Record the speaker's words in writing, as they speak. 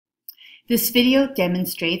This video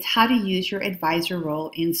demonstrates how to use your advisor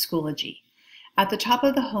role in Schoology. At the top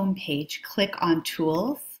of the home page, click on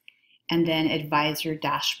Tools and then Advisor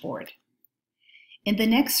Dashboard. In the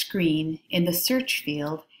next screen, in the search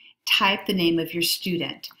field, type the name of your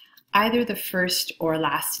student, either the first or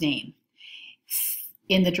last name.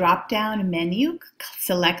 In the drop-down menu,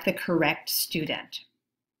 select the correct student.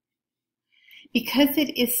 Because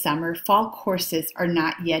it is summer, fall courses are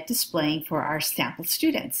not yet displaying for our sample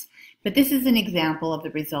students, but this is an example of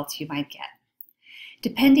the results you might get.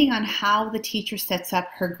 Depending on how the teacher sets up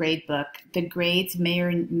her gradebook, the grades may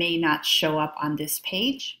or may not show up on this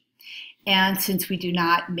page. And since we do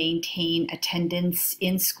not maintain attendance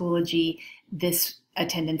in Schoology, this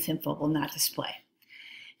attendance info will not display.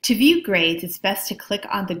 To view grades, it's best to click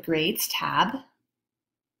on the Grades tab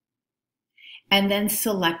and then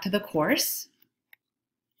select the course.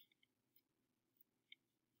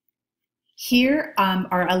 Here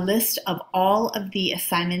are a list of all of the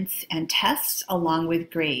assignments and tests along with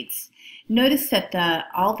grades. Notice that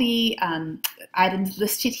all the items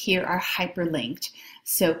listed here are hyperlinked.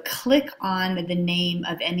 So click on the name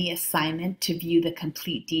of any assignment to view the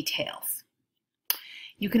complete details.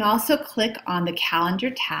 You can also click on the Calendar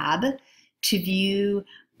tab to view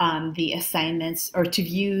the assignments or to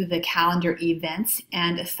view the calendar events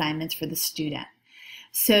and assignments for the student.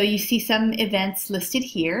 So you see some events listed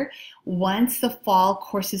here. Once the fall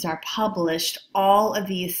courses are published, all of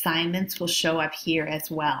the assignments will show up here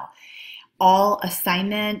as well. All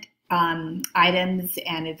assignment items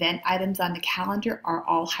and event items on the calendar are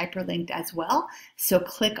all hyperlinked as well. So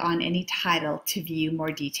click on any title to view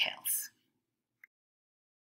more details.